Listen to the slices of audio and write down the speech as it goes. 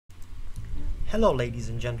Hello ladies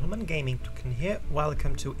and gentlemen, Gaming Toucan here.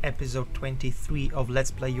 Welcome to episode 23 of Let's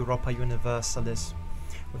Play Europa Universalis,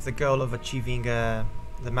 with the goal of achieving the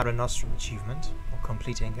Mare Nostrum achievement, or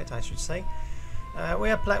completing it I should say.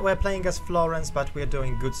 We're playing as Florence, but we're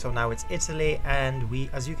doing good, so now it's Italy, and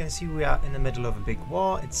as you can see, we are in the middle of a big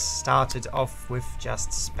war. It started off with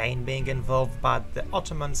just Spain being involved, but the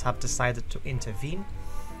Ottomans have decided to intervene.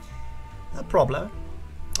 No problem.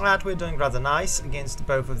 But we're doing rather nice against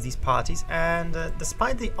both of these parties, and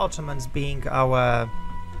despite the Ottomans being our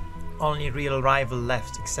only real rival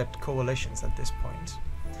left, except coalitions at this point,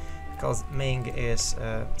 because Ming is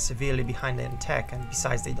severely behind in tech, and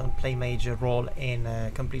besides they don't play major role in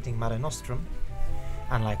completing Mare Nostrum,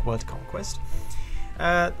 unlike World Conquest.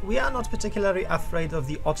 We are not particularly afraid of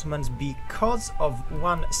the Ottomans because of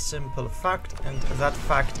one simple fact, and that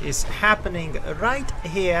fact is happening right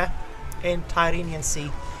here in Tyrrhenian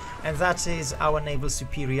Sea, and that is our naval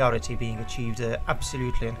superiority being achieved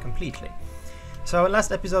absolutely and completely. So in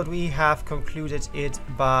last episode we have concluded it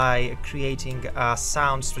by creating a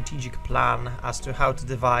sound strategic plan as to how to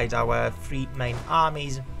divide our three main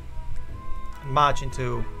armies and march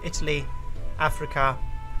into Italy, Africa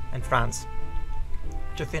and France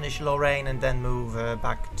to finish Lorraine and then move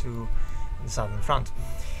back to the southern front.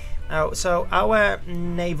 So our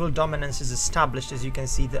naval dominance is established. As you can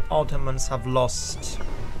see, the Ottomans have lost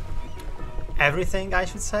everything, I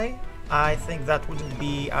should say. I think that wouldn't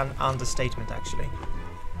be an understatement, actually.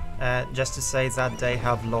 Just to say that they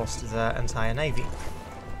have lost their entire navy,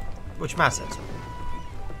 which mattered.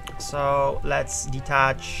 So let's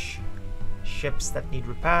detach ships that need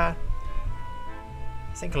repair.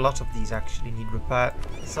 I think a lot of these actually need repair.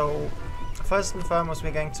 So first and foremost,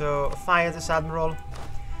 we're going to fire this admiral.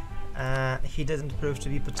 He didn't prove to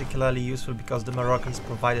be particularly useful because the Moroccans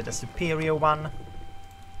provided a superior one.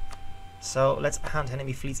 So let's hunt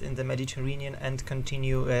enemy fleets in the Mediterranean and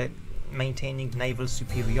continue maintaining naval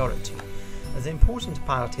superiority. The important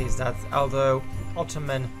part is that although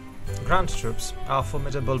Ottoman ground troops are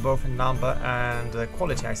formidable both in number and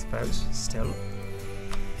quality, I suppose, still,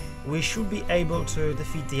 we should be able to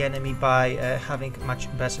defeat the enemy by having much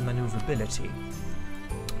better maneuverability.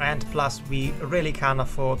 And plus, we really can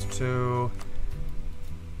afford to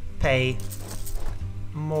pay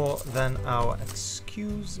more than our...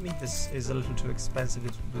 Excuse me, this is a little too expensive.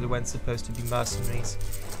 It went supposed to be mercenaries.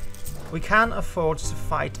 We can afford to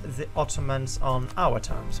fight the Ottomans on our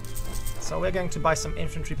terms. So we're going to buy some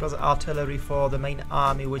infantry plus artillery for the main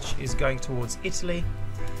army, which is going towards Italy,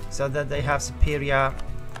 so that they have superior,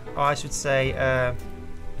 or I should say,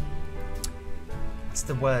 what's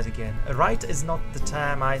the word again? Right is not the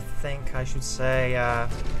term, I think I should say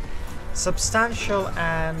substantial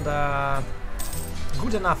and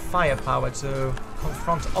good enough firepower to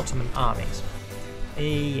confront Ottoman armies.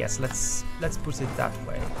 Yes, let's put it that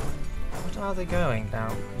way. What are they going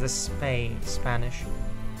now? The Spanish.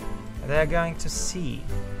 They're going to sea.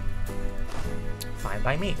 Fine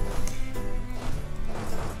by me.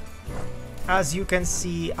 As you can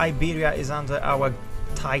see, Iberia is under our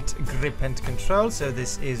tight grip and control, so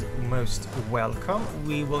this is most welcome.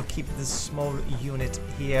 We will keep this small unit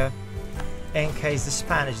here in case the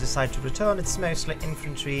Spanish decide to return. It's mostly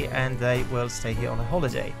infantry and they will stay here on a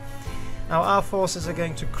holiday. Now our forces are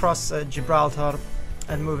going to cross Gibraltar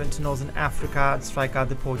and move into northern Africa and strike out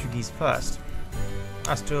the Portuguese first,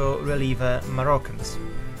 as to relieve Moroccans.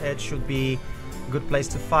 It should be a good place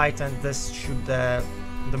to fight, and this should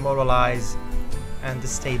demoralize and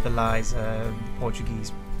destabilize the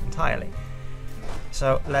Portuguese entirely.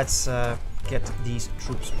 So let's get these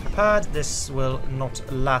troops prepared. This will not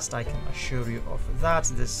last, I can assure you of that.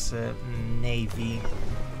 This navy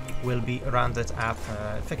will be rounded up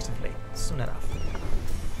effectively soon enough.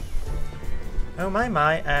 Oh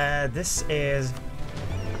my, this is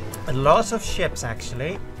a lot of ships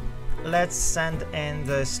actually. Let's send in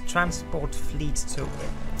this transport fleet to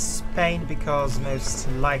Spain, because most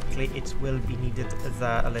likely it will be needed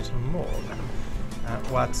there a little more than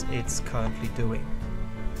what it's currently doing.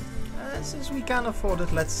 Since we can afford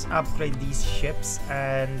it, let's upgrade these ships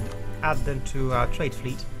and add them to our trade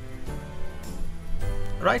fleet.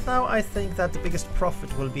 Right now I think that the biggest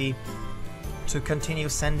profit will be to continue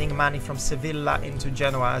sending money from Sevilla into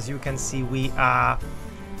Genoa. As you can see, we are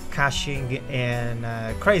cashing in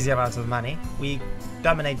crazy amounts of money. We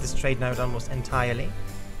dominate this trade node almost entirely,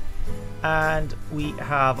 and we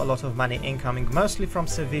have a lot of money incoming, mostly from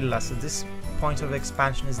Sevilla, so this point of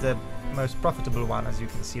expansion is the most profitable one, as you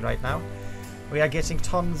can see right now. We are getting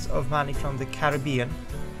tons of money from the Caribbean,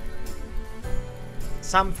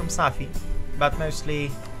 some from Safi, but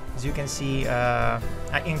mostly, as you can see,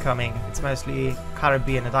 incoming, it's mostly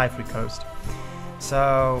Caribbean and Ivory Coast.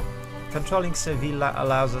 So controlling Sevilla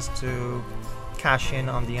allows us to cash in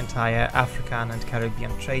on the entire African and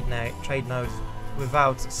Caribbean trade nodes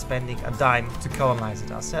without spending a dime to colonize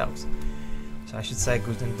it ourselves. So I should say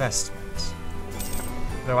good investment.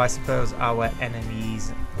 Though I suppose our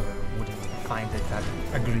enemies wouldn't find it that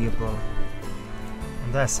agreeable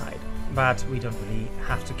on their side. But we don't really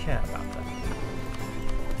have to care about them.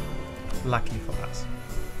 Luckily for us.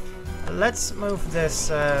 Let's move this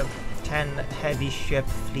 10 heavy ship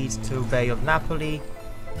fleet to Bay of Napoli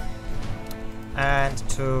and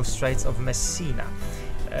to Straits of Messina.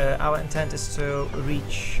 Our intent is to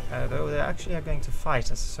reach, though they actually are going to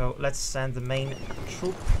fight us, so let's send the main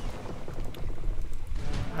troop.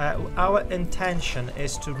 Our intention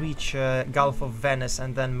is to reach Gulf of Venice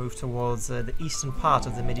and then move towards the eastern part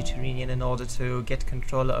of the Mediterranean in order to get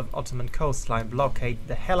control of Ottoman coastline, blockade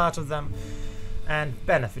the hell out of them, and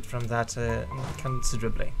benefit from that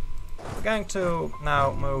considerably. We're going to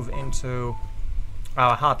now move into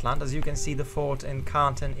our heartland. As you can see, the fort in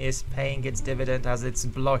Canton is paying its dividend as it's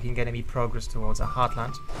blocking enemy progress towards our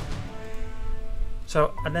heartland.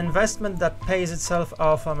 So an investment that pays itself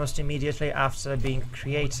off almost immediately after being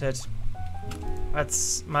created.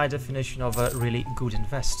 That's my definition of a really good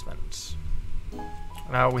investment.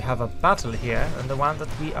 Now we have a battle here, and the one that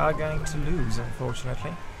we are going to lose,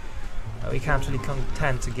 unfortunately. We can't really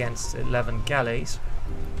contend against 11 galleys.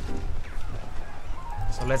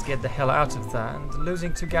 So let's get the hell out of there. And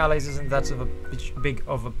losing 2 galleys isn't that big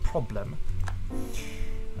of a problem.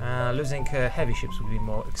 Losing heavy ships would be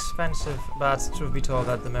more expensive, but truth be told,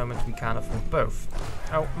 at the moment we can't afford both.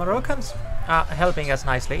 Oh, Moroccans are helping us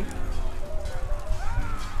nicely,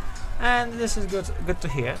 and this is good to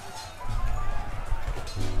hear.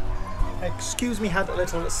 Excuse me, had a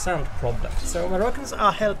little sound problem. So Moroccans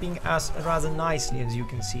are helping us rather nicely, as you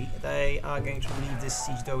can see. They are going to leave this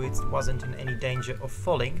siege, though it wasn't in any danger of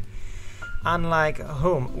falling. Unlike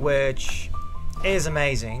home, which is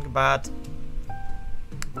amazing, but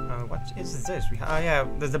what is this? Yeah,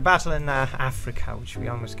 there's the battle in Africa, which we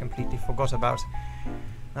almost completely forgot about.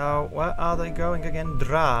 Now, where are they going again?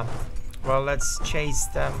 Dra. Well, let's chase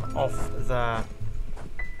them off the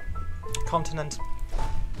continent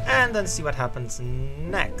and then see what happens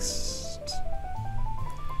next.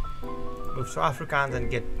 Move to Africa and then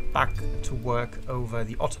get back to work over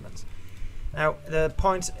the Ottomans. Now, the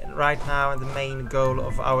point right now and the main goal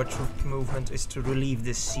of our troop movement is to relieve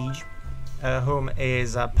this siege. Home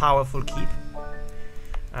is a powerful keep,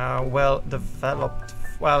 well developed.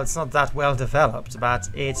 Well, it's not that well developed, but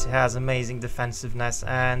it has amazing defensive-ness,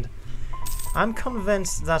 and I'm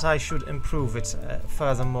convinced that I should improve it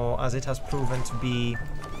furthermore, as it has proven to be,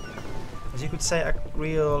 as you could say, a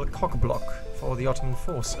real cock-block for the Ottoman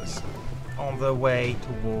forces on their way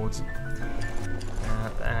towards,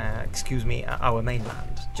 excuse me, our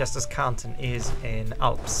mainland, just as Canton is in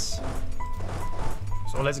Alps.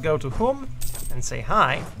 So let's go to home and say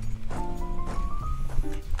hi.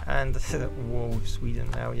 And whoa, Sweden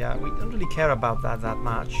now. Yeah, we don't really care about that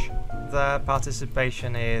much. The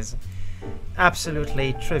participation is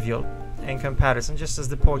absolutely trivial in comparison, just as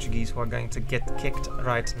the Portuguese, who are going to get kicked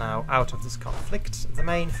right now out of this conflict. The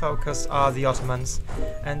main focus are the Ottomans,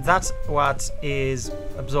 and that's what is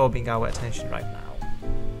absorbing our attention right now.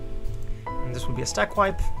 And this will be a stack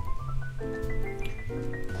wipe.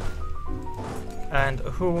 And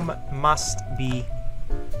whom must be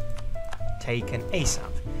taken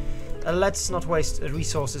ASAP. Let's not waste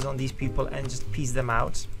resources on these people and just piece them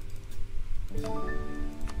out.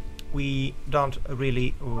 We don't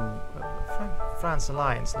really... France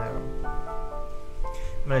alliance now.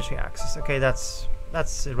 Military access. Okay, that's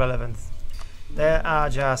irrelevant. There are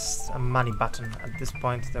just a money button at this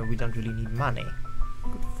point, though we don't really need money.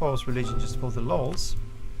 Could force religion just for the lols.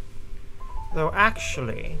 Though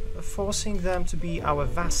actually, forcing them to be our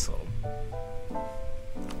vassal.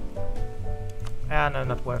 No,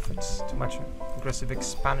 not worth it. Too much aggressive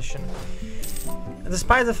expansion.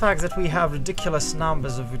 Despite the fact that we have ridiculous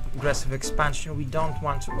numbers of aggressive expansion, we don't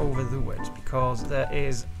want to overdo it, because there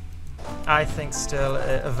is, I think, still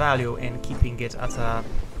a value in keeping it at a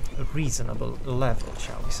reasonable level,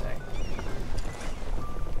 shall we say.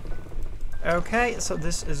 Okay, so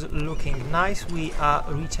this is looking nice. We are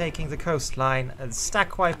retaking the coastline.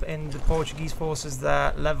 Stack wipe in the Portuguese forces.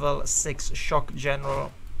 The level 6 shock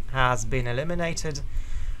general has been eliminated.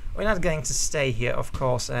 We're not going to stay here, of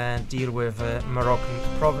course, and deal with Moroccan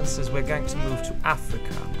provinces. We're going to move to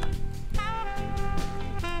Africa,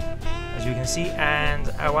 as you can see,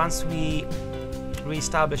 and once we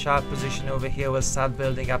re-establish our position over here, we'll start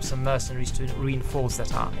building up some mercenaries to reinforce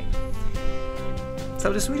that army.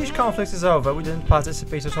 So the Swedish conflict is over. We didn't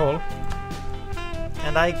participate at all.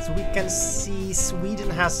 And as we can see, Sweden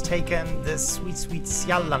has taken the sweet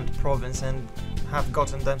Sjalland province and have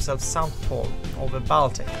gotten themselves South Pole over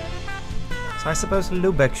Baltic. So I suppose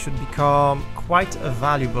Lubeck should become quite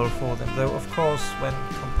valuable for them, though of course when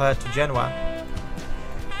compared to Genoa,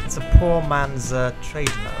 it's a poor man's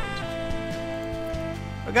trade mode.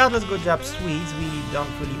 Regardless, good job Swedes, we don't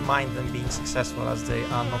really mind them being successful as they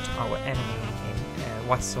are not our enemy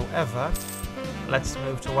whatsoever. Let's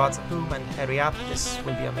move towards Home and hurry up. This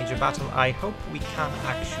will be a major battle. I hope we can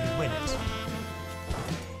actually win it.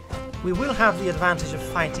 We will have the advantage of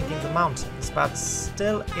fighting in the mountains, but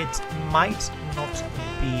still it might not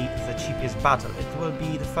be the cheapest battle. It will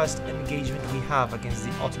be the first engagement we have against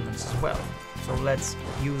the Ottomans as well. So let's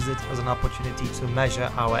use it as an opportunity to measure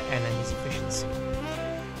our enemy's efficiency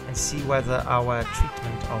and see whether our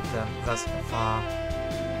treatment of them thus far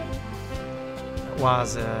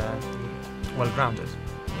was well grounded.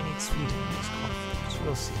 We need Sweden in this conflict,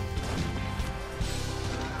 we'll see.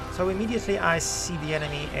 So immediately I see the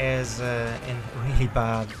enemy is in really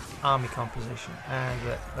bad army composition, and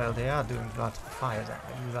well, they are doing that fire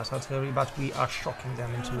damage with that artillery, but we are shocking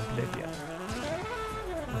them into oblivion.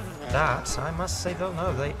 That, I must say though,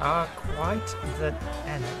 no, they are quite the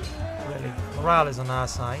enemy, really. Morale is on our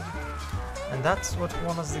side, and that's what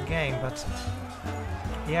won us the game, but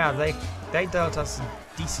yeah, they dealt us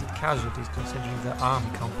decent casualties considering their army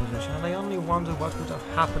composition, and I only wonder what would have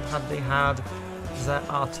happened had they had their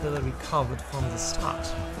artillery covered from the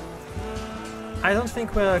start. I don't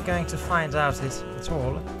think we're going to find out it at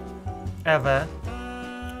all, ever,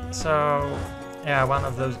 so yeah, one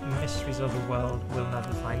of those mysteries of the world we'll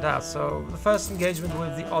never find out. So the first engagement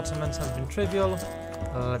with the Ottomans has been trivial.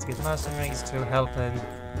 Let's get mercenaries to help in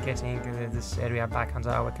getting this area back under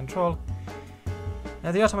our control.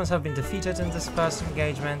 Now, the Ottomans have been defeated in this first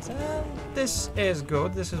engagement. This is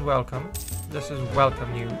good, this is welcome. This is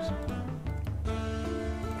welcome news.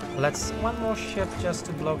 Let's one more ship just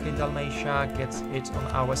to blockade Dalmatia, get it on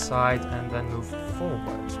our side, and then move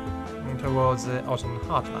forward towards the Ottoman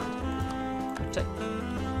heartland.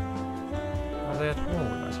 Are they at war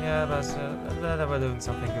with us? Yeah, but they were doing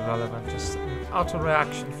something irrelevant. Just an auto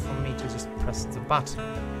reaction for me to just press the button.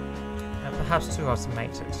 Perhaps too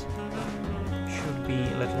automated. Should be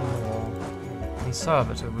a little more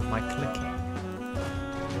conservative with my clicking.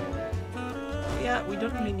 Yeah, we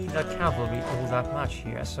don't really need that cavalry all that much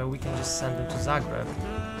here, so we can just send them to Zagreb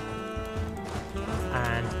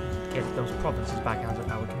and get those provinces back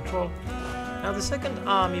under our control. Now the second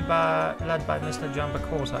army led by Mr. John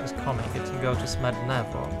Bakota is coming. It can go to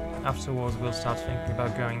Smednevo. Afterwards we'll start thinking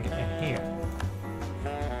about going here.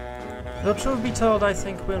 Though truth be told, I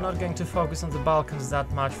think we're not going to focus on the Balkans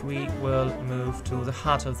that much. We will move to the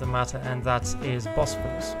heart of the matter, and that is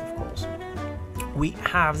Bosphorus, of course. We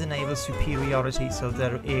have the naval superiority, so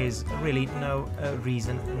there is really no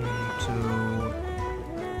reason to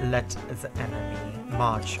let the enemy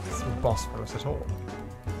march through Bosphorus at all.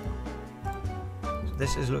 So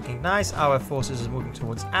this is looking nice. Our forces are moving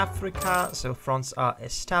towards Africa, so fronts are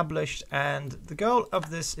established, and the goal of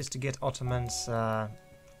this is to get Ottomans,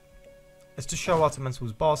 is to show Ottomans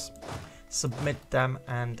who's boss, submit them,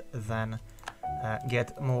 and then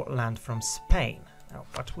get more land from Spain. Now,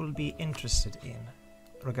 what we'll be interested in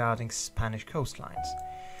regarding Spanish coastlines.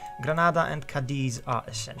 Granada and Cadiz are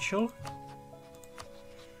essential.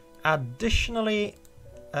 Additionally,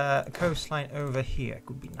 a coastline over here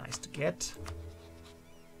could be nice to get.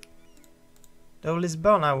 Though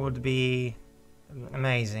Lisbona would be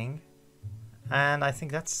amazing. And I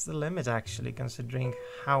think that's the limit, actually, considering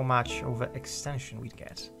how much overextension we'd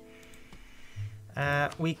get.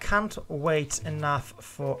 We can't wait enough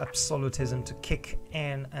for absolutism to kick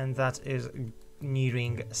in, and that is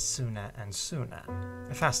nearing sooner and sooner.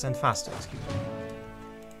 Faster and faster, excuse me.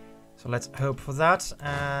 So let's hope for that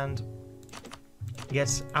and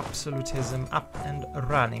get absolutism up and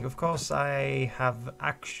running. Of course, I have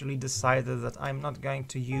actually decided that I'm not going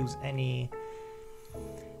to use any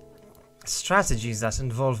strategies that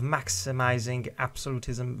involve maximizing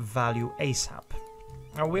absolutism value ASAP.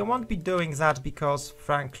 Now, we won't be doing that because,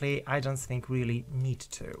 frankly, I don't think really need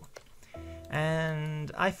to.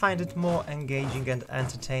 And I find it more engaging and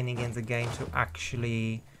entertaining in the game to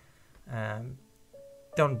actually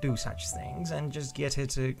don't do such things and just get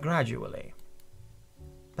it gradually.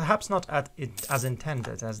 Perhaps not at it as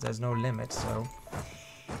intended, as there's no limit, so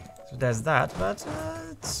there's that, but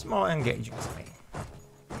it's more engaging to me.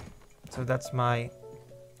 So that's my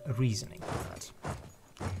reasoning for that.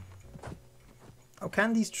 Oh,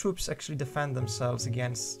 can these troops actually defend themselves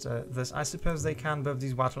against this? I suppose they can, but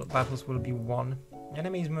these battles will be won. The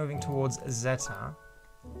enemy is moving towards Zeta.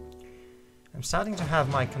 I'm starting to have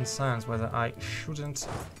my concerns whether I shouldn't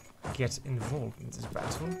get involved in this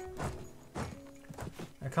battle.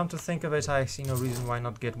 I come to think of it, I see no reason why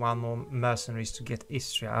not get one more mercenaries to get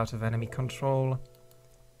Istria out of enemy control.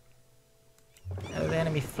 The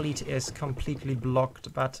enemy fleet is completely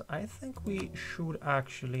blocked, but I think we should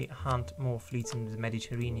actually hunt more fleets in the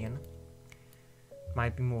Mediterranean.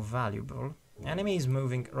 Might be more valuable. Enemy is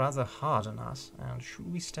moving rather hard on us, and should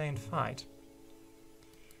we stay and fight?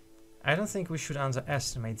 I don't think we should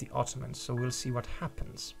underestimate the Ottomans, so we'll see what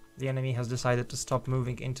happens. The enemy has decided to stop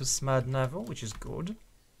moving into Smerdnevo, which is good.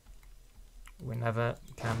 We never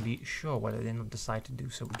can be sure whether they not decide to do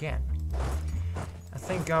so again. I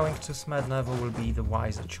think going to Smerdnevo will be the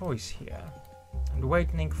wiser choice here. And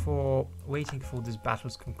waiting for this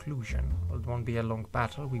battle's conclusion, well, it won't be a long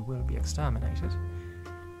battle, we will be exterminated,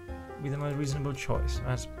 be the most reasonable choice.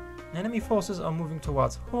 As enemy forces are moving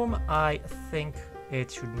towards whom, I think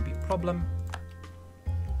it shouldn't be a problem.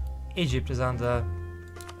 Egypt is under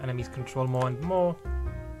enemy's control more and more.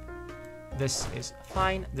 This is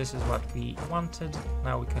fine, this is what we wanted.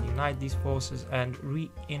 Now we can unite these forces and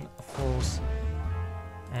reinforce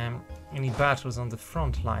any battles on the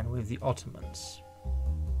front line with the Ottomans.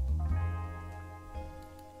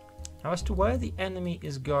 Now, as to where the enemy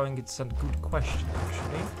is going, it's a good question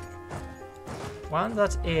actually. One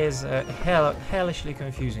that is hellishly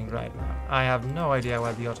confusing right now. I have no idea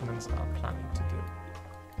what the Ottomans are planning to do.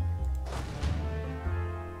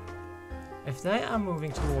 If they are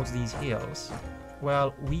moving towards these hills,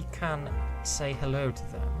 well, we can say hello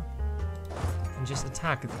to them and just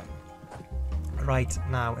attack them right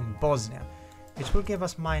now in Bosnia. It will give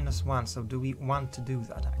us -1, so do we want to do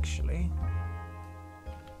that actually?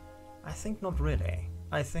 I think not really.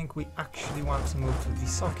 I think we actually want to move to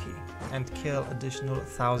Visoki and kill additional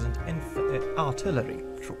 1,000 artillery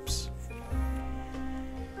troops.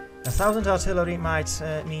 1,000 artillery might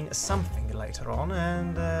mean something later on,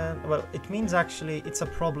 and well, it means actually it's a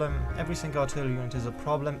problem. Every single artillery unit is a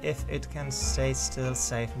problem if it can stay still,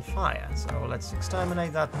 safe and fire. So let's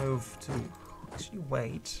exterminate that, move to actually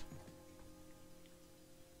wait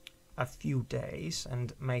a few days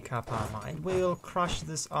and make up our mind. We'll crush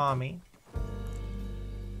this army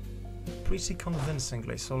pretty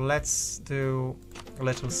convincingly, so let's do a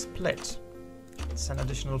little split. It's an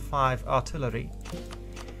additional 5 artillery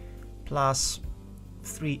plus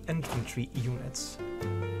 3 infantry units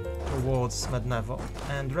towards Smerdnevo,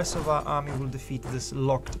 and the rest of our army will defeat this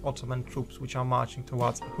locked Ottoman troops which are marching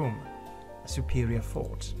towards Hum, a superior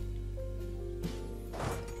fort.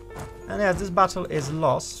 And yeah, this battle is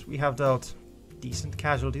lost. We have dealt decent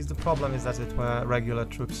casualties. The problem is that it were regular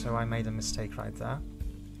troops, so I made a mistake right there.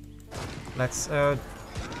 Let's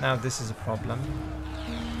now this is a problem.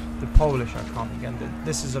 The Polish are coming, and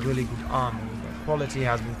this is a really good army. The quality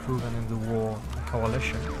has been proven in the war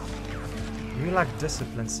coalition. We lack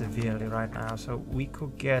discipline severely right now, so we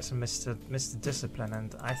could get Mr. Discipline,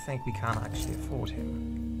 and I think we can actually afford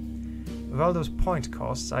him. With all those point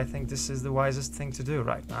costs, I think this is the wisest thing to do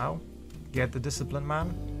right now. Get the discipline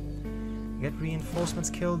man, get reinforcements,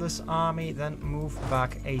 kill this army, then move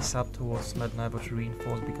back ASAP towards Smerdnevo to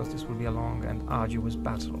reinforce, because this will be a long and arduous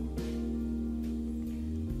battle.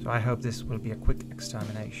 So I hope this will be a quick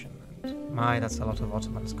extermination. And my, that's a lot of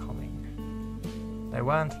Ottomans coming. They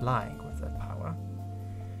weren't lying with their power.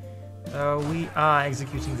 We are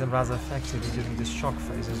executing them rather effectively during this shock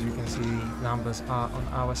phase. As you can see, numbers are on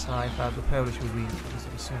our side, but the Polish will reinforce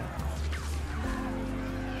them soon enough.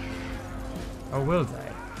 Or will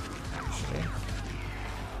they? Actually.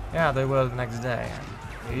 Yeah, they will the next day.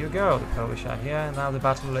 And here you go, the Polish are here, and now the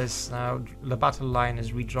battle line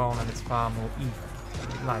is redrawn and it's far more even than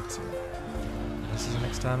we'd like to. This is an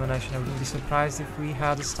extermination. I wouldn't be surprised if we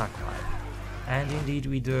had a stack wipe. And indeed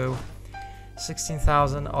we do.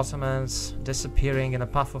 16,000 Ottomans disappearing in a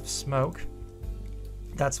puff of smoke.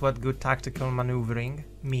 That's what good tactical maneuvering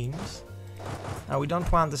means. Now, we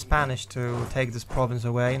don't want the Spanish to take this province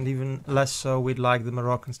away, and even less so we'd like the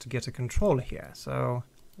Moroccans to get a control here, so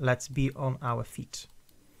let's be on our feet.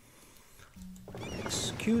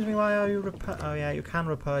 Excuse me, why are you oh yeah, you can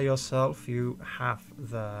repair yourself, you have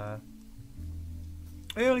the...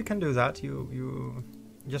 Well, you can do that, you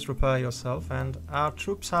just repair yourself, and our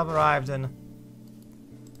troops have arrived in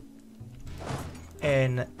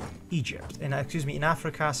Egypt, in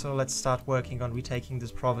Africa, so let's start working on retaking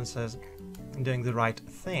these provinces and doing the right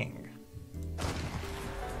thing.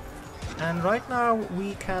 And right now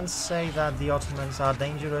we can say that the Ottomans are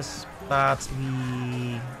dangerous, but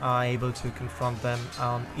we are able to confront them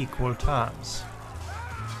on equal terms.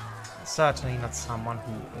 Certainly not someone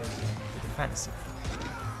who is in the defensive.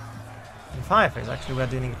 In Fireface, actually, we're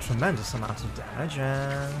dealing a tremendous amount of damage,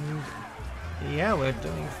 and yeah, we're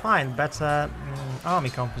doing fine. Better army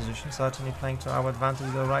composition, certainly playing to our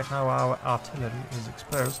advantage, though right now our artillery is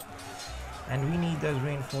exposed. And we need those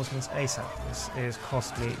reinforcements ASAP. This is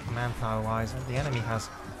costly manpower-wise, and the enemy has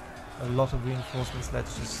a lot of reinforcements.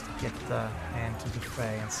 Let's just get into the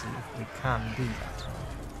fray and see if we can do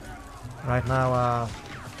that. Right now,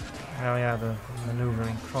 oh yeah, the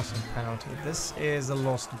maneuvering crossing penalty. This is a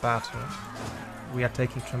lost battle. We are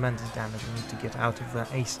taking tremendous damage. We need to get out of there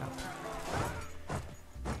ASAP.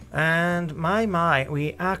 And my,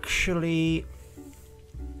 we actually...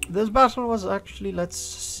 This battle was actually, let's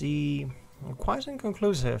see, quite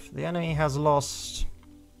inconclusive. The enemy has lost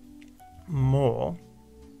more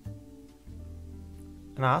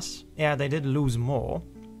than us. Yeah, they did lose more.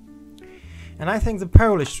 And I think the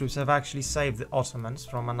Polish troops have actually saved the Ottomans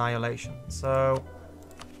from annihilation. So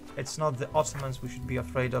it's not the Ottomans we should be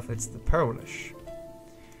afraid of, it's the Polish.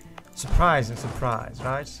 Surprise and surprise,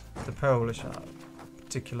 right? The Polish are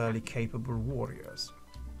particularly capable warriors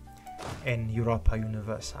in Europa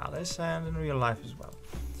Universalis and in real life as well,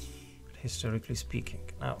 historically speaking.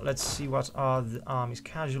 Now let's see what are the army's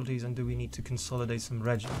casualties, and do we need to consolidate some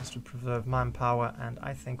regiments to preserve manpower, and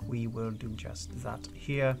I think we will do just that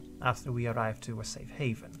here after we arrive to a safe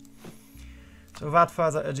haven. So without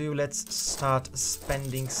further ado, let's start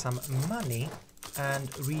spending some money and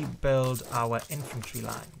rebuild our infantry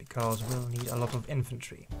line, because we'll need a lot of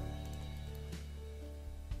infantry.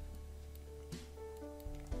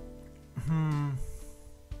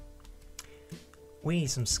 We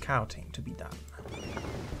need some scouting to be done.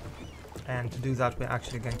 And to do that, we're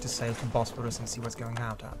actually going to sail to Bosphorus and see what's going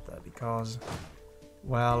out there, because,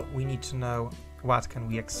 well, we need to know what can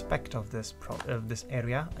we expect of this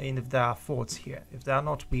area, and if there are forts here. If there are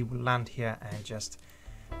not, we will land here and just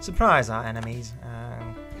surprise our enemies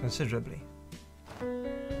considerably.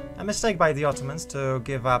 A mistake by the Ottomans to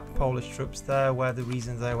give up Polish troops there were the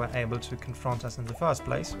reason they were able to confront us in the first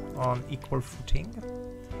place on equal footing.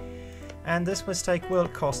 And this mistake will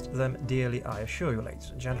cost them dearly, I assure you,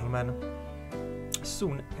 ladies and gentlemen,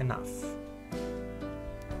 soon enough.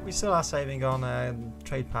 We still are saving on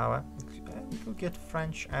trade power. We could get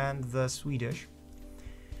French and the Swedish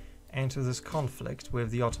into this conflict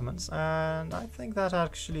with the Ottomans, and I think that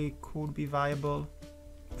actually could be valuable.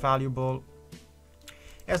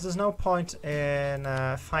 Yes, there's no point in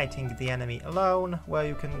fighting the enemy alone, where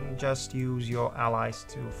you can just use your allies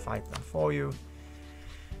to fight them for you.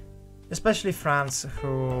 Especially France,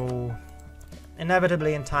 who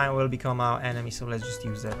inevitably in time will become our enemy, so let's just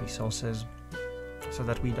use their resources so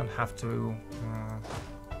that we don't have to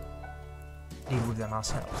deal with them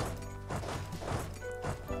ourselves.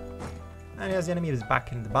 And as the enemy is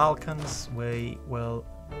back in the Balkans, we will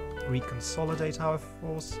reconsolidate our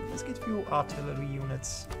force. Let's get a few artillery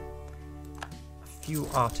units.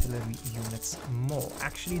 More.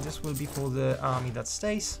 Actually, this will be for the army that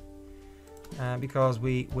stays. Because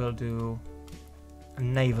we will do a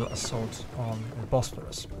naval assault on the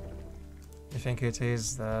Bosphorus. I think it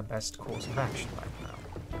is the best course of action right now.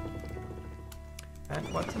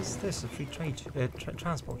 And what is this? A free trade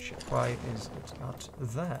transport ship? Why is it not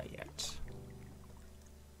there yet?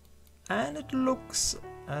 And it looks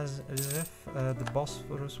as if the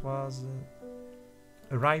Bosphorus was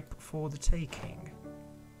ripe for the taking.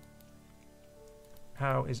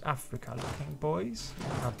 How is Africa looking, boys?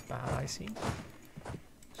 Not bad, I see.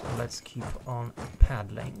 So let's keep on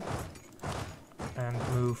paddling and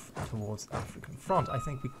move towards the African front. I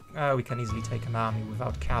think we can easily take an army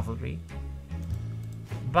without cavalry.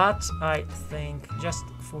 But I think, just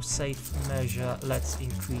for safe measure, let's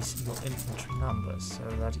increase your infantry numbers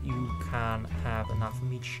so that you can have enough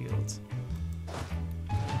meat shields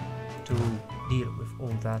to deal with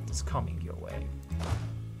all that is coming your way.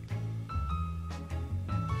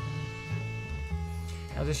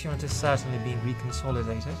 Now this unit is certainly being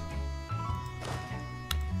reconsolidated.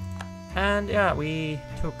 And yeah, we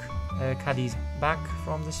took Cadiz back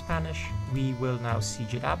from the Spanish. We will now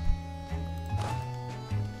siege it up,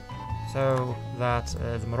 so that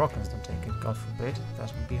the Moroccans don't take it, God forbid.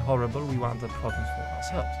 That would be horrible. We want the province for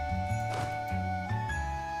ourselves.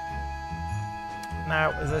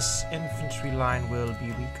 Now this infantry line will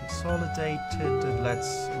be reconsolidated.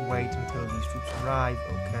 Let's wait until these troops arrive.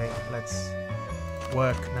 Okay, let's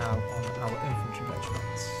work now on our infantry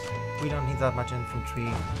regiments. We don't need that much infantry, we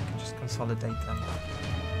can just consolidate them.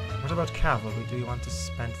 What about cavalry? Do you want to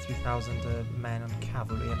spend 3,000 men on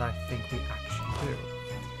cavalry? And I think we actually do.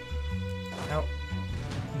 Now,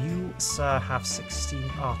 you, sir, have 16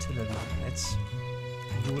 artillery units.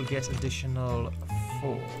 You will get additional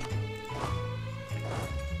 4.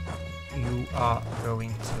 you are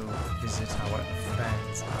going to visit our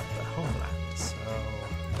friends at the homeland, so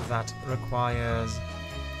that requires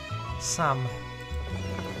some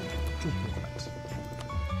troop movement.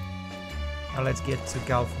 Now let's get to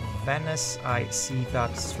Gulf of Venice. I see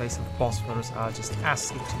that Straits of Bosphorus are just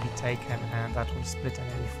asking to be taken, and that will split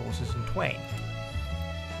enemy forces in twain.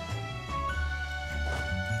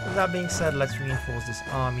 With that being said, let's reinforce this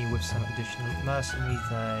army with some additional mercenaries.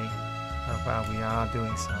 Well, we are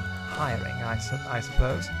doing some hiring, I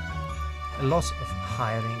suppose. A lot of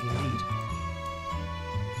hiring indeed.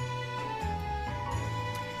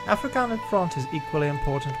 African front is equally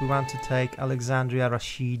important. We want to take Alexandria,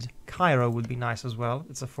 Rashid. Cairo would be nice as well.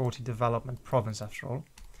 It's a 40 development province after all.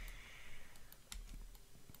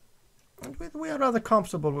 And we are rather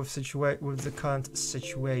comfortable with the current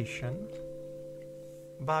situation.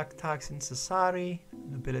 Back tax in Sassari.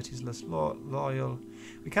 Nobility is less loyal.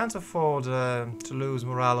 We can't afford to lose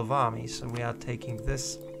morale of armies, so we are taking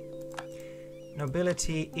this.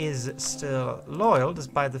 Nobility is still loyal,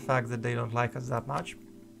 despite the fact that they don't like us that much.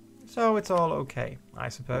 So it's all okay, I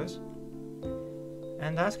suppose.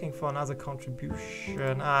 And asking for another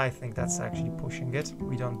contribution, I think that's actually pushing it.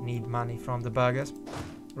 We don't need money from the burghers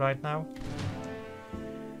right now.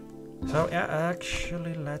 So yeah,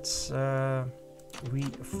 actually let's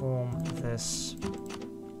reform this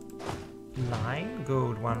line.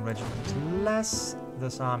 Good, 1 regiment less.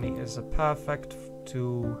 This army is perfect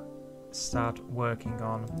to start working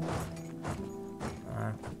on.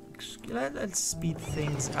 Let's speed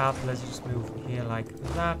things up. Let's just move here like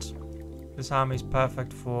that. This army is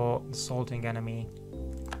perfect for assaulting enemy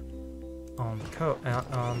on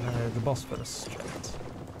the Bosphorus Strait.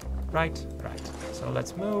 Right. So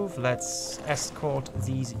let's move. Let's escort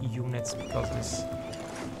these units, because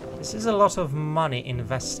this is a lot of money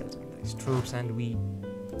invested in these troops, and we...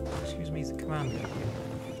 Excuse me, the commander.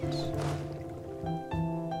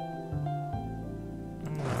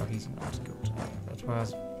 No, he's not good. That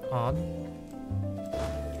was odd.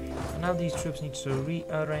 So now these troops need to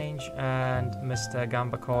rearrange, and Mr.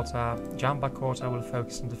 Jambacosta will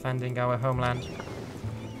focus on defending our homeland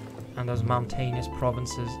and those mountainous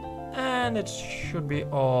provinces, and it should be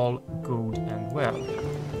all good and well.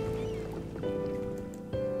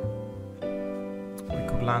 We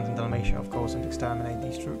could land in Dalmatia, of course, and exterminate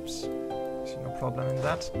these troops. See no problem in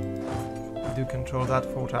that. We do control that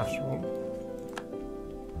fort after all.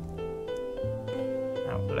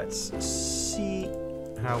 Let's see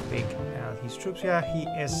how big are his troops. Yeah, he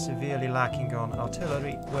is severely lacking on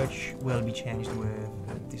artillery, which will be changed with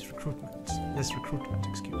this recruitment,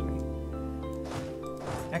 excuse me.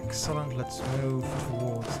 Excellent, let's move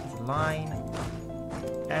towards the line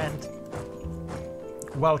and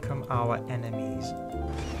welcome our enemies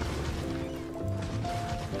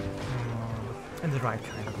in the right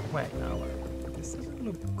kind of way. Now, this doesn't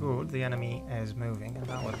look good. The enemy is moving and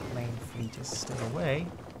our main fleet is still away.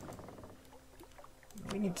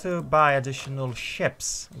 We need to buy additional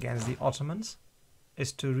ships against the Ottomans.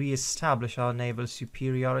 Is to re-establish our naval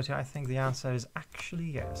superiority? I think the answer is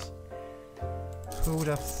actually yes. Who would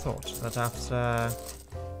have thought that after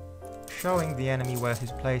showing the enemy where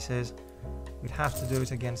his place is, we'd have to do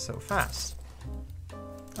it again so fast?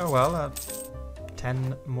 Oh well,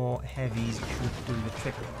 10 more heavies should do the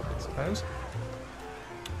trick, I suppose.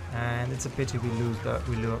 And it's a pity we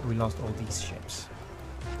lost all these ships.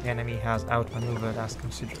 The enemy has outmaneuvered us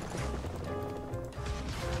considerably.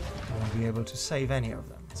 I won't be able to save any of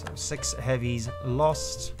them. So 6 heavies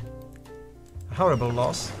lost. A horrible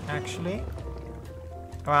loss, actually.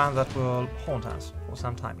 And that will haunt us for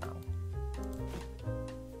some time now.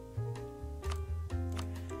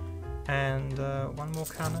 And one more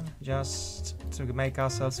cannon, just to make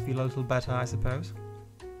ourselves feel a little better, I suppose.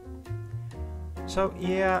 So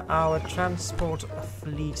yeah, our transport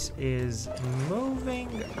fleet is moving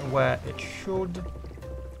where it should.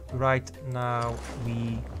 Right now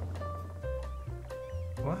we...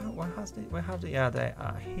 Where have they? Yeah, they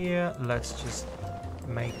are here. Let's just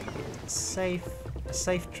make it safe. A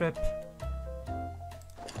safe trip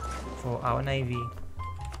for our navy.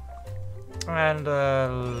 And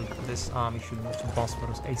this army should move to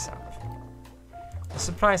Bosphorus ASAP. A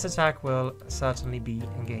surprise attack will certainly be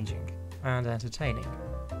engaging and entertaining.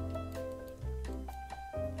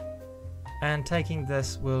 And taking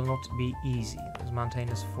this will not be easy. Those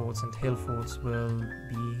mountainous forts and hill forts will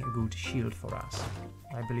be a good shield for us.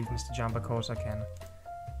 I believe Mr. Jambacosta can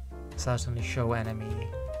certainly show enemy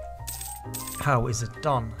how is it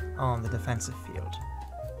done on the defensive field.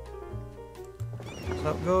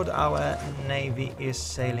 So good, our navy is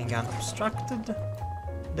sailing unobstructed.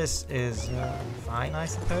 This is fine, I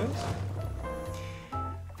suppose.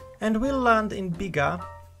 And we'll land in Biga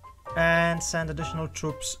and send additional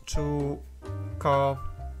troops to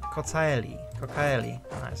Kocaeli,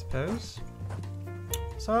 I suppose.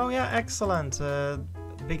 So yeah, excellent.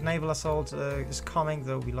 Big naval assault is coming,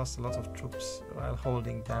 though we lost a lot of troops while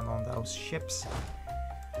holding them on those ships.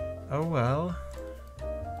 Oh well.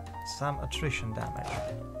 Some attrition damage.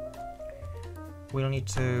 We'll need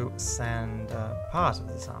to send part of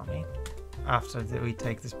this army after we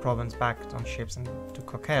take this province back on ships and to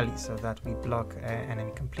Kocaeli, so that we block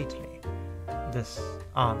enemy completely. This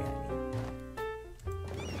army, I mean.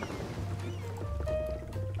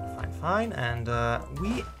 Fine, and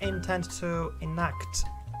we intend to enact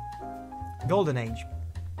Golden Age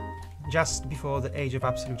just before the Age of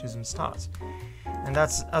Absolutism starts. And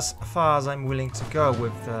that's as far as I'm willing to go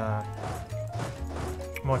with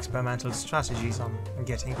more experimental strategies on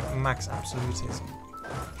getting max absolutism.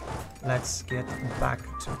 Let's get back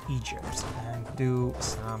to Egypt and do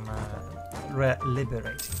some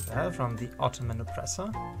liberating there from the Ottoman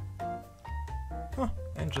oppressor. Huh,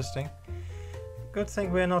 interesting. Good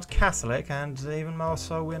thing we're not Catholic, and even more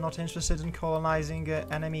so we're not interested in colonizing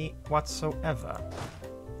enemy whatsoever.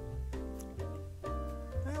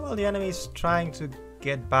 Well, the enemy is trying to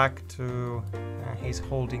get back to his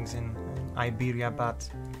holdings in Iberia, but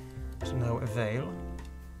to no avail.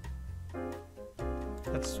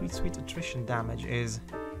 That sweet attrition damage is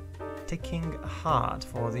ticking hard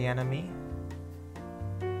for the enemy.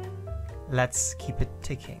 Let's keep it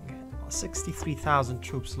ticking. 63,000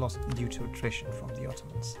 troops lost due to attrition from the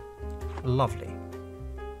Ottomans. Lovely.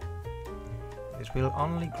 It will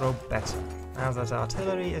only grow better. Now that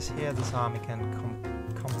artillery is here, this army can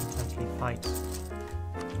competently fight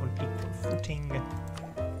on equal footing.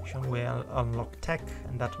 We'll unlock tech,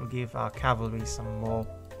 and that will give our cavalry some more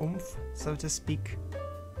oomph, so to speak,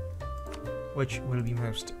 which will be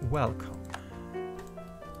most welcome.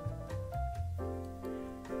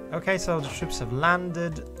 Okay, so the troops have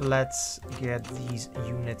landed. Let's get these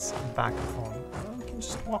units back on. Well, we can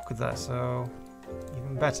just walk there, so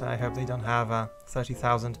even better. I hope they don't have a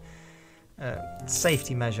 30,000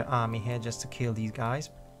 safety measure army here just to kill these guys.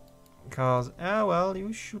 Because, well,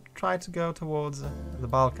 you should try to go towards the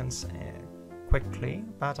Balkans quickly,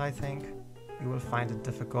 but I think you will find it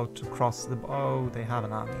difficult to cross the... Oh, they have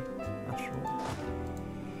an army, after all.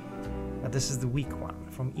 But this is the weak one,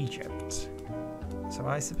 from Egypt. So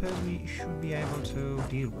I suppose we should be able to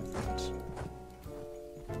deal with it.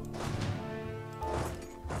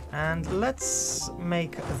 And let's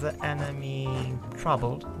make the enemy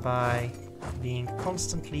troubled by being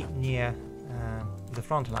constantly near the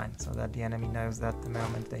front line, so that the enemy knows that the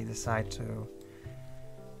moment they decide to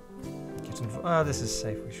get involved... Oh, this is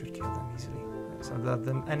safe, we should kill them easily. So that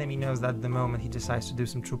the enemy knows that the moment he decides to do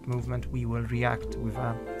some troop movement, we will react with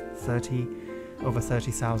a over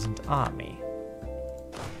 30,000 army.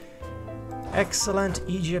 Excellent.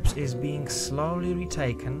 Egypt is being slowly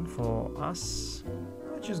retaken for us,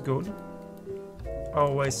 which is good.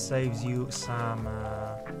 Always saves you some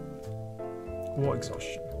war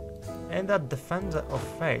exhaustion. And that Defender of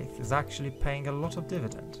Faith is actually paying a lot of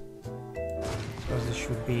dividend. I suppose this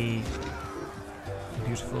should be a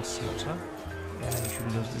beautiful slaughter. The enemy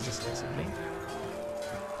should lose this decisively.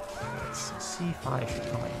 Let's see if I should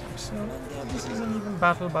come in soon. And yeah, this is an even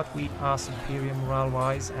battle, but we are superior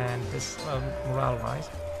morale-wise, and this, morale-wise,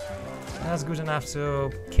 that's good enough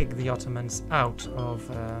to kick the Ottomans out of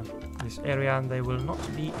this area, and they will not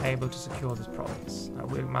be able to secure this province.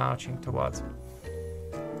 We're marching towards...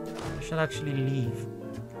 I shall actually leave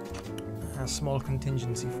a small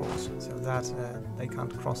contingency force, so that they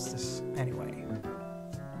can't cross this anyway.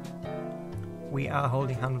 We are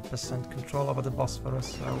holding 100% control over the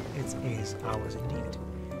Bosphorus, so it is ours indeed.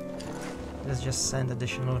 Let's just send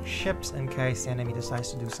additional ships in case the enemy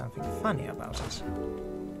decides to do something funny about it.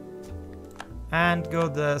 And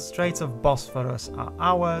good, the Straits of Bosphorus are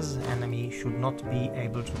ours. Enemy should not be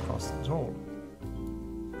able to cross at all.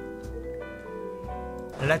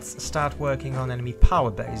 Let's start working on enemy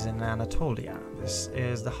power base in Anatolia. This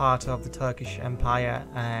is the heart of the Turkish Empire,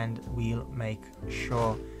 and we'll make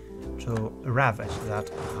sure to ravage that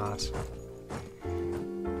heart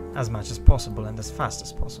as much as possible and as fast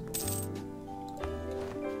as possible.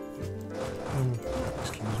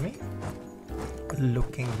 Excuse me.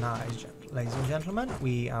 Looking nice, ladies and gentlemen.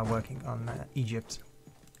 We are working on Egypt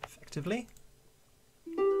effectively.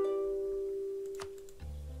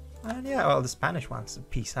 And yeah, well, the Spanish wants to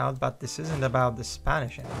peace out, but this isn't about the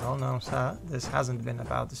Spanish anymore. No, sir. This hasn't been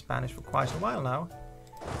about the Spanish for quite a while now.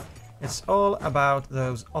 It's all about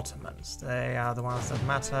those Ottomans. They are the ones that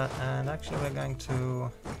matter, and actually we're going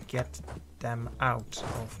to get them out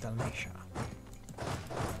of Dalmatia.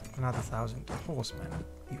 Another 1,000 horsemen.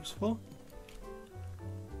 Useful.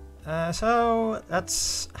 So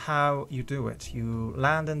that's how you do it. You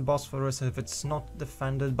land in Bosphorus. If it's not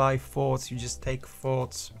defended by forts, you just take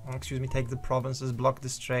take the provinces, block the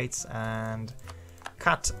straits, and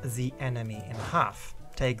cut the enemy in half.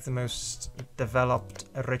 Take the most developed,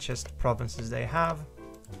 richest provinces they have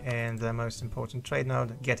and the most important trade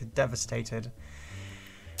node, get it devastated.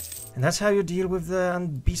 And that's how you deal with the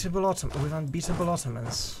unbeatable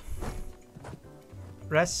Ottomans.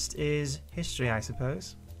 Rest is history, I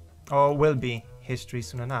suppose. Or will be history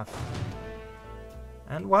soon enough.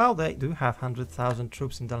 And while they do have 100,000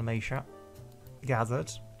 troops in Dalmatia gathered,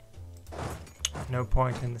 no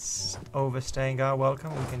point in overstaying our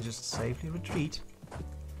welcome. We can just safely retreat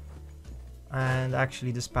and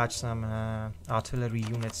actually dispatch some artillery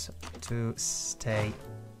units to stay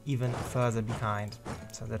even further behind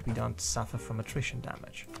so that we don't suffer from attrition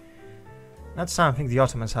damage. That's something the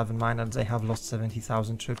Ottomans have in mind, and they have lost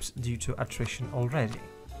 70,000 troops due to attrition already.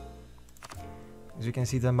 As you can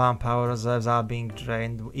see, the manpower reserves are being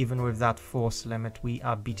drained. Even with that force limit, we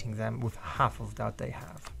are beating them with half of that they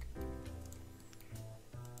have.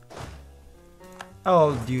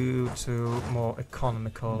 All due to more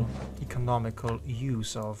economical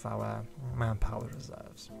use of our manpower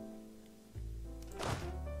reserves.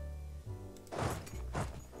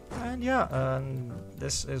 And yeah,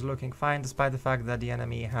 this is looking fine, despite the fact that the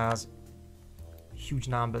enemy has huge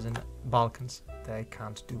numbers in Balkans. They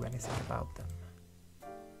can't do anything about them.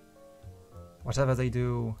 Whatever they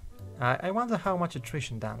do, I wonder how much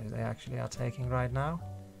attrition damage they actually are taking right now.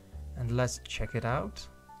 And let's check it out.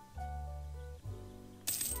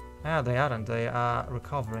 Ah, they aren't. They are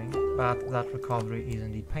recovering, but that recovery is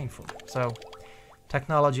indeed painful. So,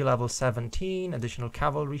 technology level 17, additional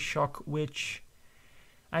cavalry shock, which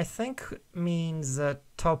I think means the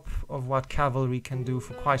top of what cavalry can do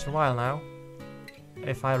for quite a while now,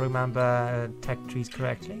 if I remember tech trees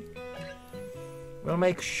correctly. We'll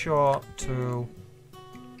make sure to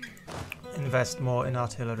invest more in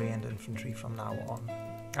artillery and infantry from now on,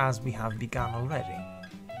 as we have begun already.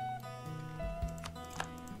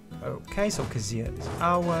 Okay, so Kazir is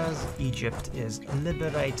ours, Egypt is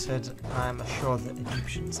liberated. I'm sure the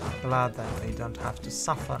Egyptians are glad that they don't have to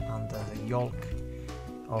suffer under the yoke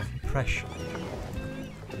of oppression.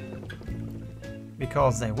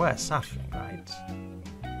 Because they were suffering, right?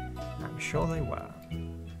 I'm sure they were.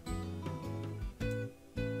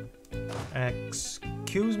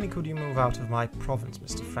 Excuse me, could you move out of my province,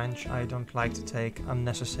 Mr. French? I don't like to take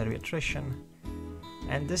unnecessary attrition.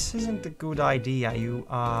 And this isn't a good idea. You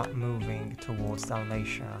are moving towards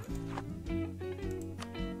Dalmatia.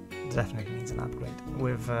 Definitely needs an upgrade.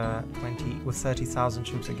 With 30,000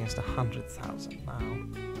 troops against 100,000 now.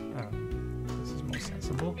 This is more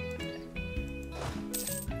sensible.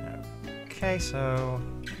 Okay, so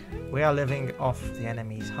we are living off the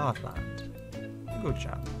enemy's heartland. Good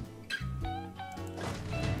job.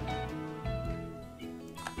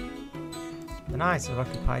 The Knights have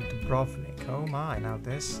occupied Dubrovnik. Oh my, now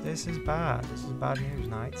this is bad. This is bad news,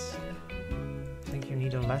 Knights. I think you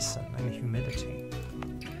need a lesson in humility.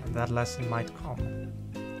 And that lesson might come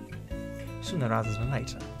sooner rather than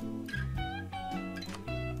later.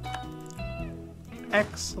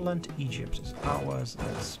 Excellent, Egypt is ours.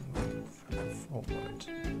 Let's move forward.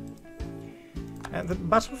 And the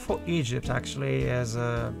battle for Egypt actually is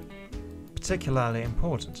particularly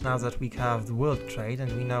important now that we have the world trade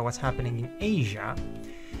and we know what's happening in Asia.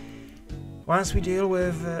 Once we deal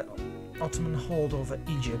with Ottoman hold over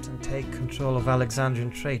Egypt and take control of Alexandrian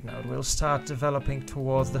trade node, we'll start developing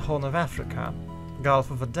towards the Horn of Africa, Gulf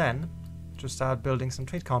of Aden, to start building some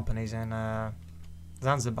trade companies in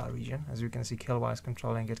Zanzibar region. As you can see, Kilwa is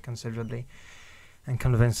controlling it considerably and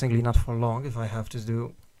convincingly, not for long, if I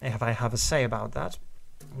have a say about that.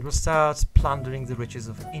 We'll start plundering the riches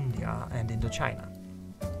of India and Indochina.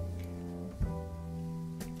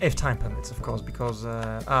 If time permits, of course, because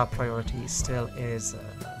our priority still is,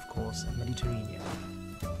 of course, Mediterranean.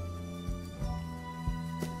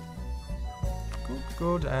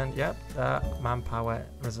 Good, and yep, manpower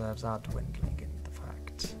reserves are dwindling in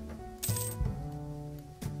fact.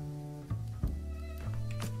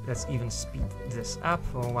 Let's even speed this up.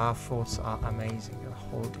 Oh, our forts are amazing and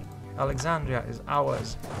holding. Alexandria is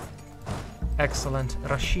ours. Excellent.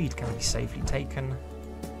 Rashid can be safely taken.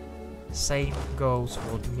 Same goes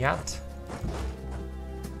for Dumyat.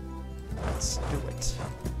 Let's do it.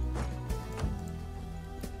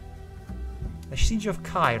 The siege of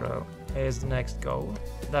Cairo is the next goal.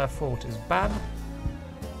 Their fort is bad.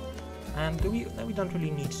 And we don't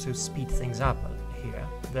really need to speed things up here.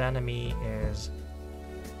 The enemy is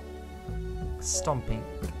stomping.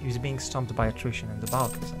 He's being stomped by attrition in the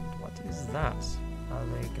Balkans. And what is that? Are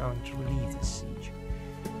they going to relieve this siege?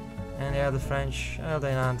 And yeah, the French,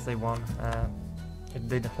 they land, they won. It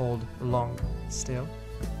did hold long still.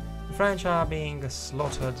 The French are being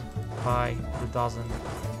slaughtered by the dozen.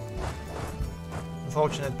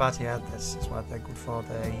 Unfortunate, but yeah, this is what they're good for.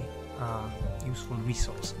 They are useful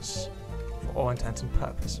resources for all intents and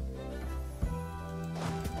purpose.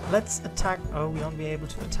 Let's attack. Oh, we won't be able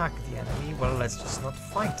to attack the enemy. Well, let's just not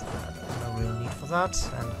fight that. There's no real need for that,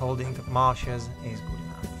 and holding marshes is good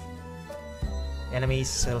enough. The enemy is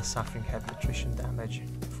still suffering heavy attrition damage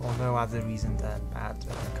for no other reason than bad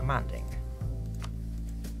commanding.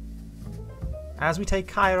 As we take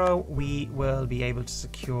Cairo, we will be able to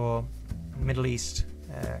secure Middle East,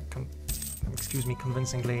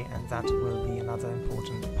 convincingly, and that will be another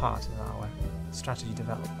important part in our strategy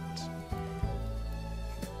development.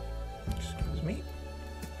 Excuse me.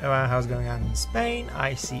 Oh, how's going on in Spain?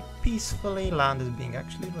 I see peacefully land is being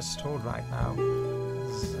actually restored right now.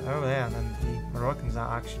 Oh yeah, and then the Moroccans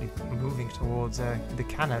are actually moving towards the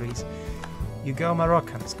Canaries. You go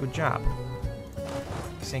Moroccans, good job.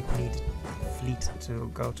 I think we need a fleet to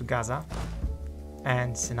go to Gaza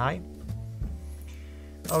and Sinai.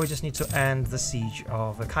 Oh, we just need to end the siege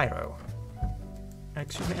of Cairo.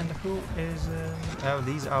 Excuse me, and who is... oh,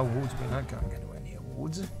 these are woods. We're not going anywhere near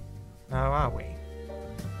woods. Now are we?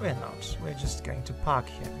 We're not. We're just going to park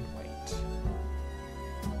here and wait.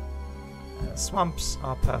 Swamps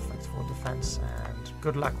are perfect for defense, and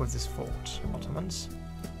good luck with this fort, Ottomans.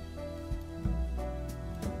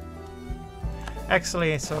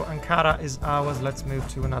 Excellent, so Ankara is ours. Let's move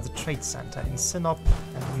to another trade center in Sinop,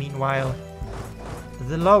 and meanwhile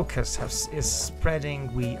the locust is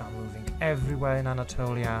spreading. We are moving everywhere in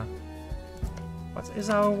Anatolia. What is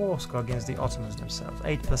our war score against the Ottomans themselves?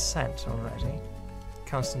 8% already.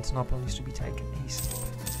 Constantinople needs to be taken east.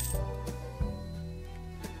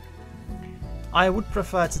 I would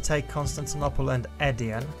prefer to take Constantinople and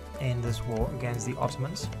Edion in this war against the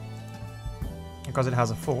Ottomans. Because it has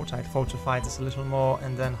a fort, I'd fortify this a little more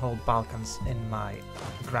and then hold Balkans in my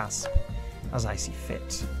grasp as I see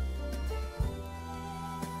fit.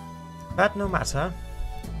 But no matter.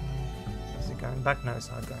 Is it going back? No, it's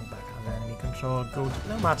not going back under enemy control. Good.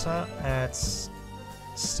 No matter. It's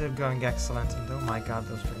still going excellent. And oh my god,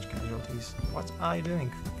 those French casualties. What are you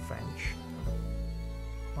doing, French?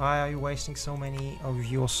 Why are you wasting so many of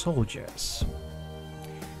your soldiers?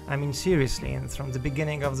 I mean, seriously, and from the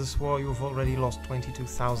beginning of this war you've already lost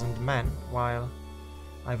 22,000 men, while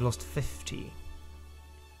I've lost 50.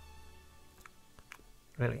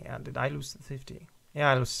 Really? Did I lose 50?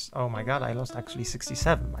 Yeah, I lost... oh my god, I lost actually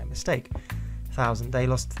 67, my mistake. 1,000, they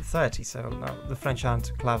lost 30, so no, the French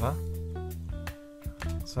aren't clever.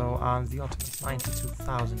 So aren't the Ottomans.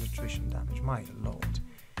 92,000 attrition damage, my lord.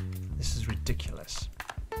 This is ridiculous.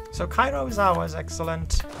 So Cairo is ours,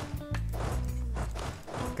 excellent.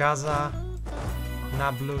 Gaza,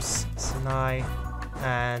 Nablus, Sinai,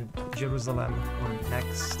 and Jerusalem will be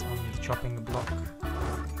next on the chopping block.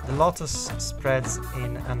 The lotus spreads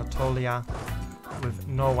in Anatolia with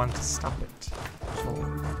no one to stop it at all.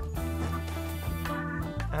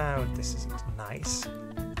 Oh, this isn't nice.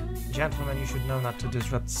 Gentlemen, you should know not to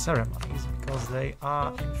disrupt ceremonies, because they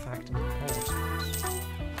are in fact important.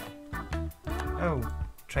 Oh,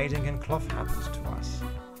 trading in cloth happens to us.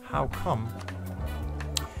 How come?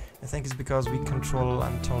 I think it's because we control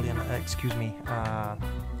Anatolian,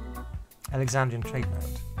 Alexandrian trade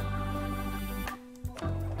node.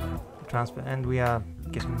 Transfer, and we are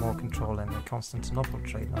getting more control in the Constantinople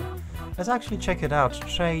trade node. Let's actually check it out.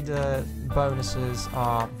 Trade bonuses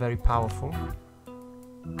are very powerful.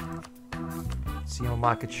 See our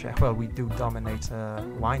market share. Well, we do dominate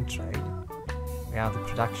wine trade. We are the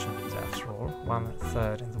production leader after all,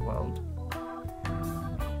 1/3 in the world.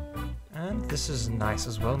 And this is nice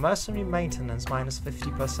as well. Mercenary maintenance minus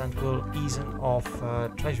 50% will ease off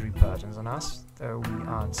treasury burdens on us, though we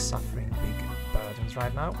aren't suffering big burdens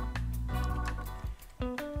right now.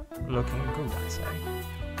 Looking good, I'd say.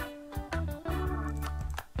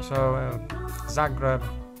 So, Zagreb,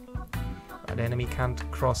 the enemy can't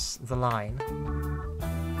cross the line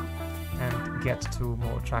and get to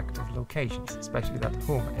more attractive locations, especially that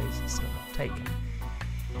Hum is still not taken.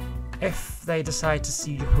 If they decide to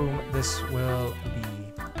siege Hum, this will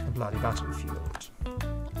be a bloody battlefield.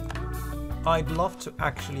 I'd love to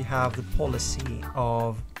actually have the policy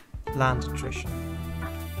of land attrition,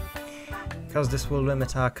 because this will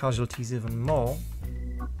limit our casualties even more,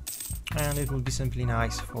 and it will be simply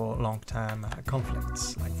nice for long-term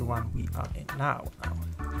conflicts like the one we are in now.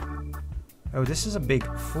 Oh, this is a big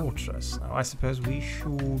fortress. Now, I suppose we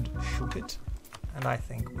should shoot it. and I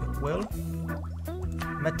think we will.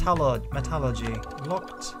 Metallurgy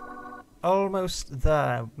locked. Almost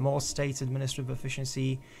there. More states administrative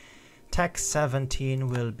efficiency. Tech 17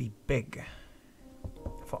 will be big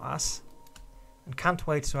for us. And can't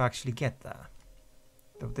wait to actually get there.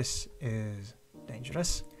 Though this is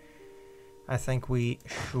dangerous. I think we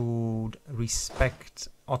should respect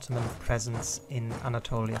Ottoman presence in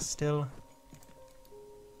Anatolia still.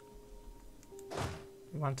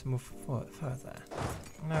 We want to move further.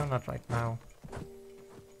 No, not right now.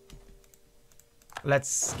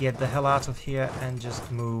 Let's get the hell out of here and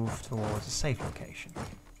just move towards a safe location.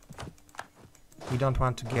 We don't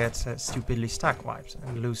want to get stupidly stack wiped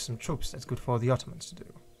and lose some troops. That's good for the Ottomans to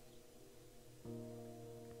do.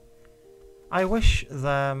 I wish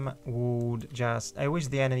the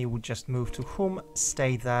enemy would just move to Hum,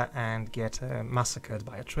 stay there and get massacred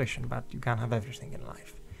by attrition, but you can't have everything in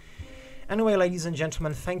life. Anyway, ladies and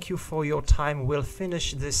gentlemen, thank you for your time. We'll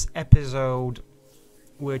finish this episode,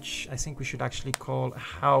 which I think we should actually call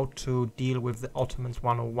How to Deal with the Ottomans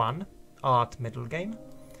 101, art middle game.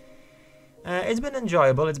 It's been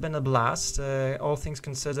enjoyable, it's been a blast. All things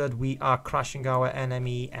considered, we are crushing our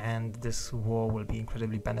enemy and this war will be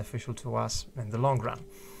incredibly beneficial to us in the long run.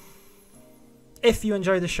 If you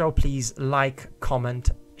enjoyed the show, please like, comment,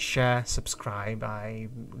 share, subscribe. I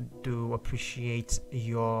do appreciate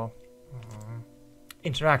your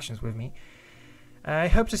interactions with me. I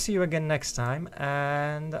hope to see you again next time,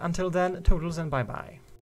 and until then, toodles and bye-bye.